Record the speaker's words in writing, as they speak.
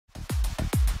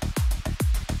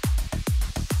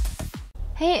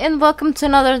Hey and welcome to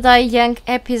another Die Young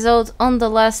episode. On the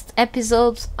last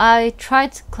episode I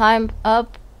tried to climb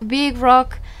up a big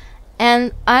rock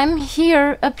and I'm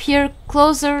up here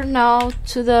closer now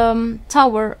to the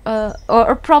tower,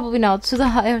 or probably not to the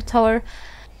higher tower,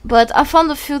 but I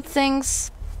found a few things,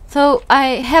 though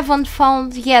I haven't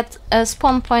found yet a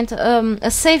spawn point, a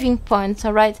saving point,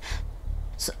 alright?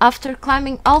 So after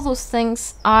climbing all those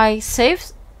things I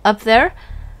saved up there.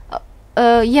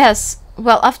 Yes.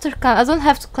 Well, after I don't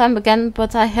have to climb again,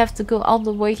 but I have to go all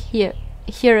the way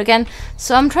here again.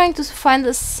 So I'm trying to find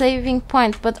a saving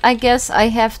point, but I guess I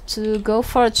have to go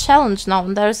for a challenge now.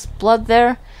 And there's blood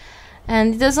there,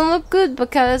 and it doesn't look good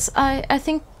because I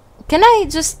think, can I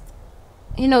just,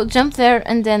 you know, jump there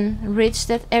and then reach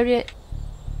that area?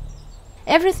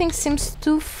 Everything seems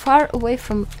too far away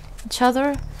from each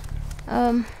other.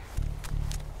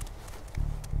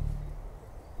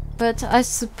 But I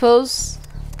suppose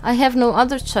I have no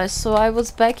other choice, so I was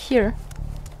back here.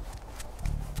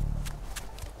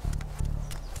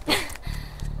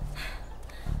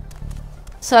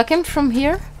 So I came from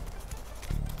here.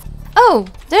 Oh,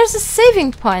 there's a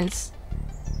saving point.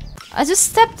 I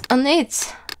just stepped on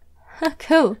it.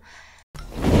 Cool.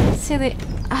 Silly.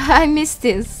 I missed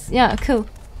this. Yeah, cool.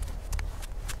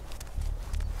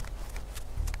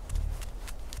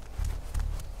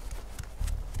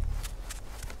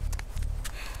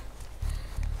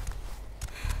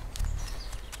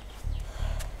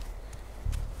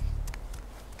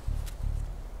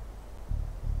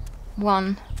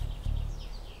 One.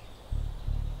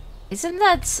 Isn't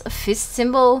that a fist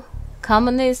symbol?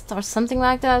 Communist or something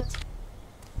like that?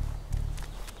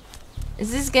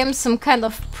 Is this game some kind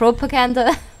of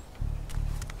propaganda?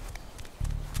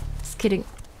 Just kidding.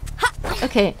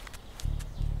 Okay.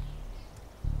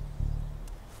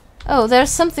 Oh, there's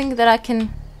something that I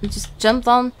can just jump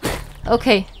on.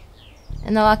 Okay.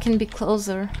 And now I can be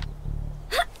closer.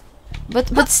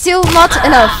 But still not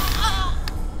enough.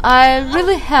 I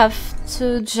really have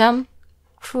to jump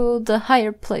through the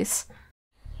higher place.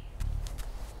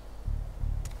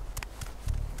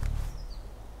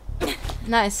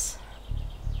 Nice.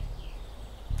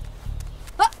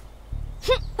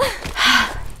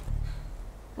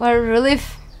 What a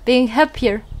relief being up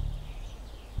here.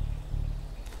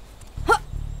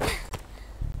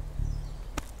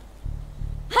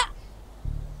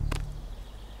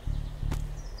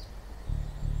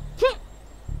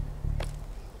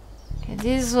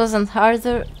 This wasn't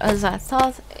harder as I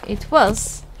thought it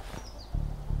was.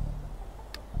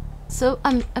 So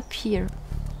I'm up here.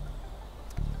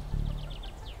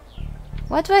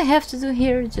 What do I have to do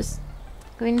here? Just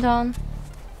going down.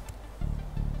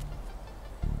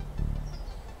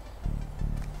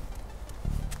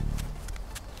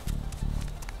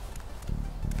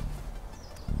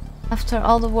 After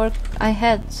all the work I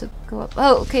had to go up.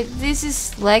 Oh, okay, this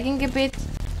is lagging a bit.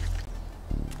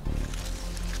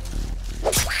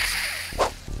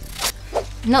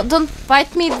 No, don't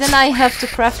bite me, then I have to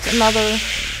craft another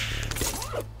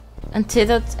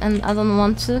antidote and I don't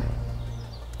want to.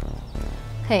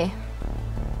 Hey.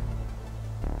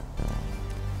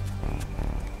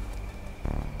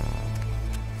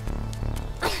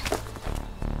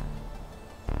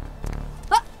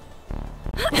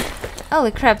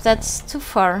 Holy crap, that's too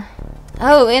far.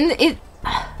 Oh, and it...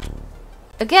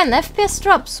 Again, FPS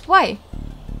drops, why?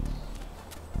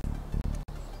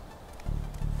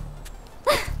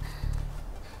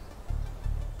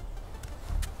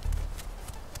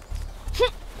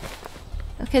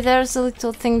 Okay, there's a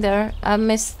little thing there. I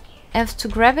must have to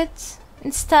grab it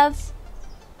instead.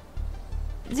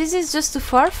 This is just too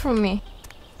far from me.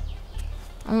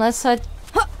 Unless I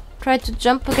try to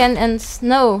jump again and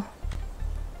no.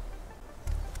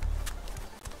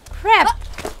 Crap!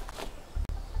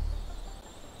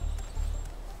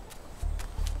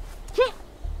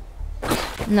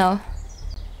 No.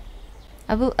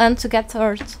 I will earn to get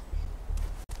hurt.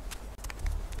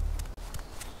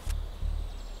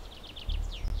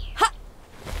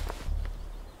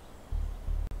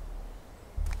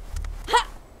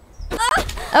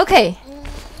 Okay.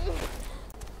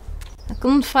 I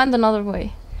couldn't find another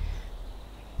way.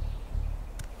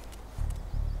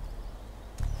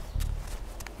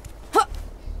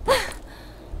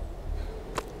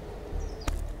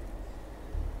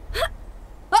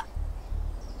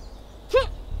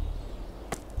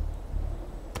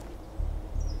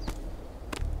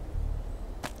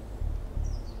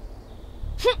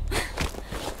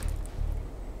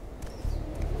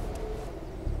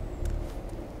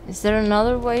 Is there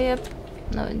another way up?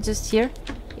 No, just here.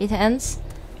 It ends.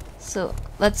 So,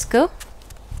 let's go.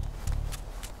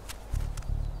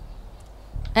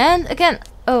 And again,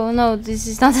 Oh no, this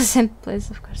is not the same place,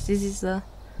 of course. This is the...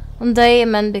 One day a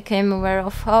man became aware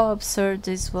of how absurd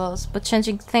this was, but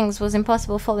changing things was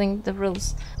impossible following the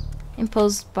rules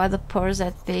imposed by the powers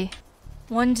that be.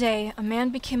 One day, a man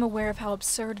became aware of how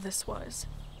absurd this was,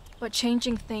 but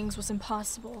changing things was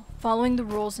impossible, following the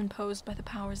rules imposed by the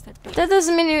powers that be. That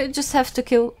doesn't mean you just have to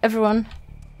kill everyone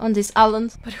on this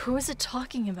island. But who is it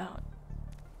talking about?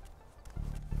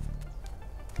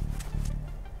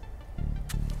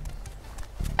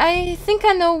 I think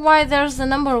I know why there's the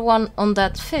number 1 on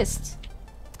that fist.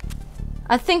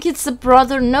 I think it's the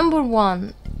brother number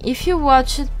 1. If you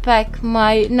watch it back,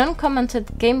 my non-commented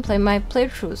gameplay, my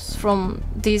playthroughs from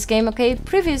this game, okay,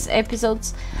 previous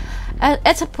episodes,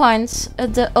 at a point,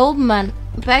 the old man,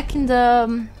 back in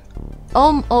the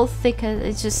old thicket,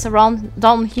 it's just around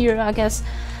down here, I guess,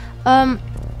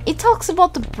 it talks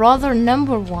about the brother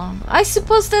number 1. I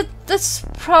suppose that's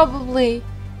probably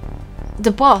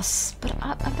the boss, but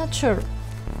I'm not sure.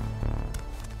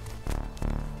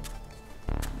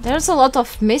 There's a lot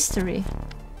of mystery.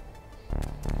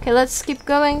 Okay, let's keep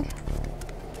going.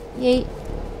 Yay.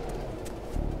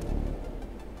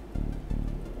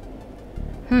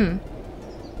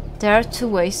 There are 2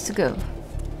 ways to go.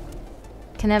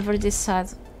 Can never decide.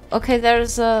 Okay,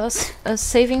 there's a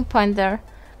saving point there.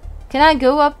 Can I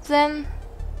go up then?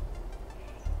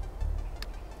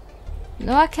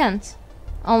 No, I can't.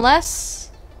 Unless...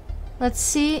 Let's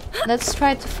see. Let's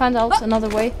try to find out another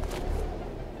way.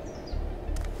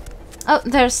 Oh,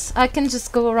 there's... I can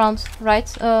just go around,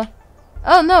 right? Oh,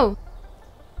 no!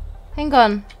 Hang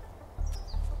on.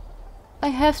 I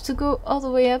have to go all the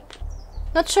way up.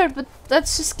 Not sure, but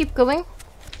let's just keep going.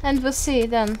 And we'll see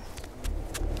then.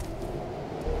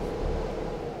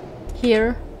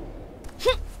 Here.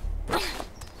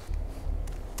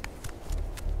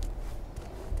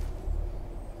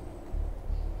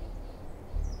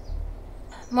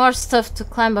 More stuff to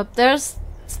climb up. There's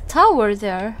a tower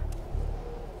there.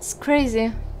 It's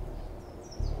crazy.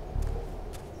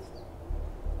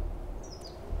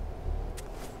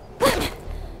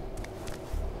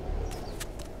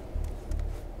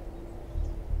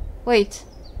 Wait.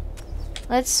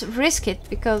 Let's risk it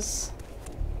because...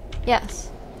 Yes.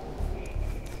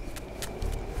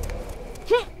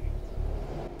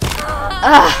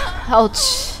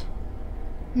 Ouch.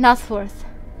 Not worth.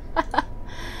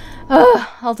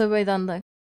 All the way down there.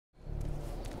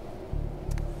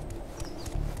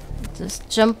 Just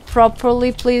jump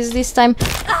properly, please, this time.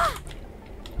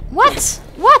 What?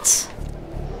 What?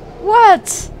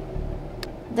 What?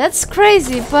 That's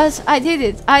crazy, but I did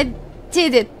it. I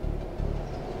did it.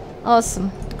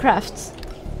 Awesome. Craft.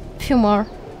 Few more.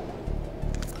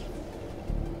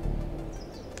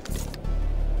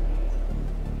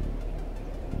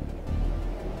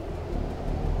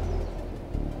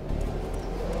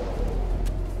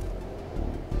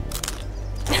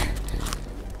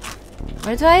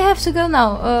 Where do I have to go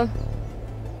now?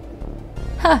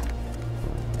 Huh.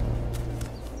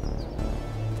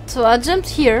 So I jumped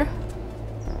here.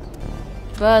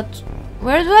 But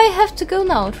where do I have to go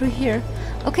now? Through here.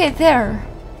 Okay, there.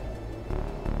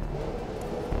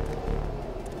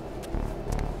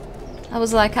 I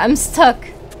was like, I'm stuck.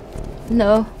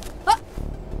 No.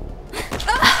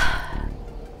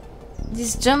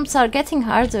 These jumps are getting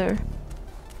harder.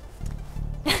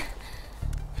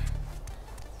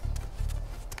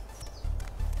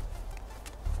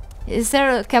 Is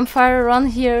there a campfire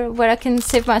around here where I can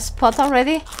save my spot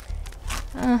already?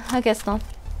 I guess not.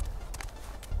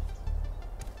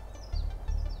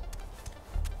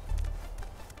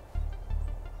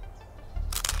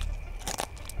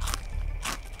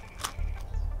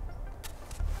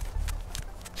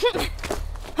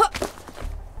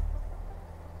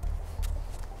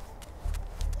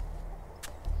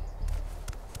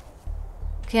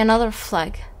 Okay, another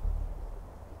flag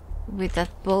with that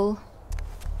bow.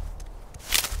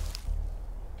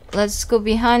 Let's go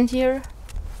behind here.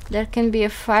 There can be a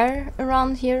fire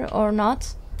around here or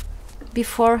not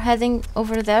before heading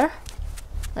over there.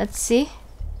 Let's see.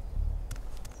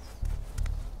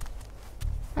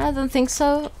 I don't think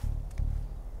so.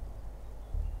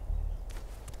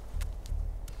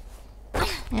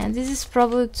 Yeah, this is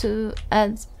probably to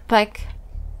add back.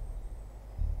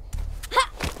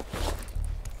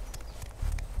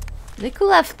 They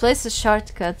could have placed a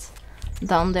shortcut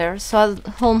down there, so I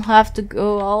don't have to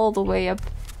go all the way up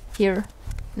here.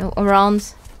 No,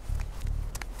 around.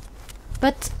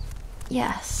 But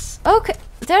yes. Okay,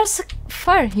 there's a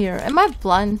fire here. Am I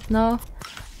blind? No.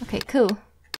 Okay, cool.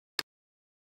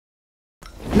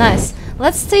 Nice.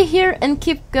 Let's stay here and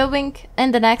keep going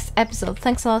in the next episode.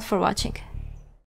 Thanks a lot for watching.